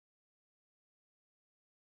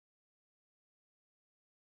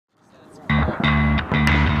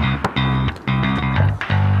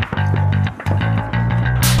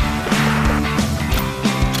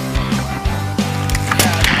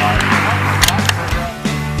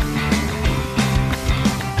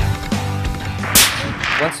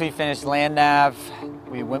once we finished land nav,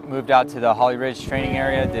 we moved out to the Holly Ridge training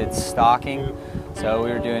area, did stalking. So we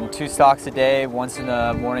were doing 2 stalks a day, once in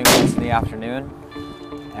the morning, once in the afternoon.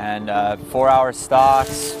 And 4-hour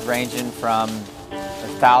stalks ranging from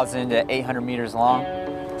 1,000 to 800 meters long.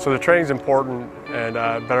 So the training's important and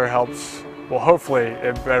better helps, well hopefully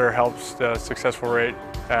it better helps the successful rate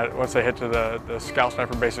once they hit to the Scout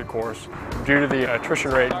Sniper basic course. Due to the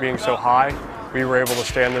attrition rate being so high, we were able to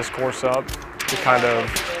stand this course up to kind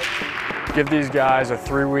of give these guys a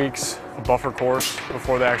 3 weeks buffer course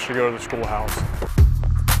before they actually go to the schoolhouse.